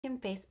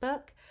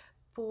Facebook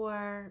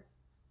for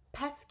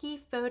pesky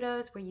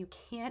photos where you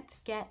can't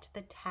get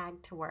the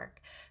tag to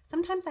work.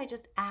 Sometimes I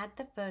just add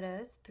the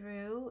photos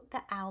through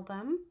the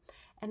album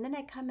and then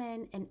I come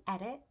in and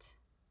edit.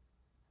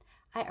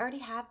 I already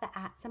have the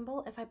 @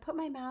 symbol. If I put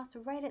my mouse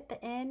right at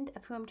the end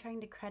of who I'm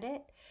trying to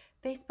credit,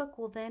 Facebook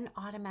will then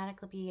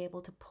automatically be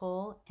able to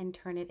pull and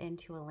turn it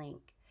into a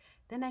link.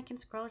 Then I can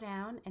scroll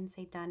down and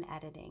say done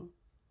editing.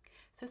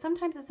 So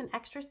sometimes it's an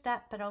extra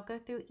step, but I'll go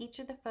through each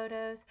of the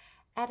photos,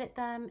 edit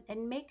them,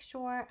 and make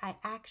sure I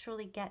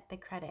actually get the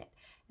credit.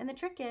 And the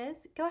trick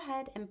is, go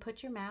ahead and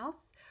put your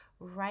mouse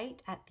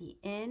right at the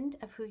end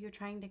of who you're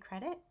trying to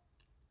credit.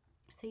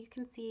 So you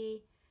can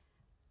see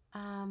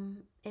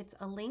it's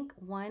a link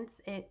once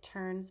it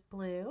turns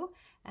blue.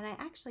 And I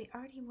actually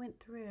already went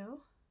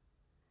through,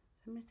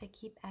 so I'm going to say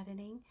keep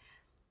editing.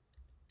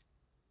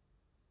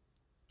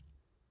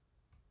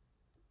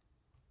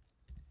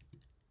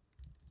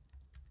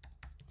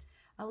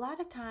 A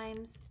lot of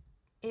times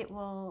it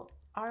will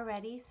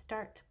already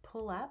start to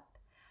pull up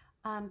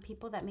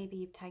people that maybe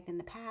you've tagged in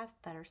the past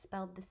that are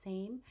spelled the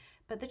same.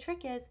 But the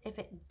trick is, if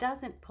it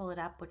doesn't pull it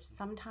up, which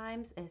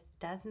sometimes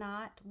does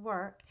not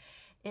work,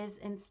 is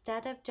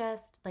instead of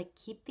just like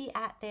keep the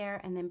 @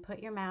 there and then put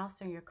your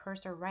mouse or your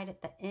cursor right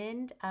at the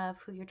end of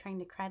who you're trying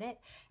to credit,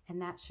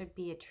 and that should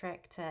be a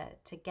trick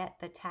to get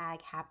the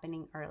tag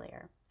happening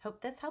earlier.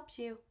 Hope this helps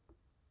you.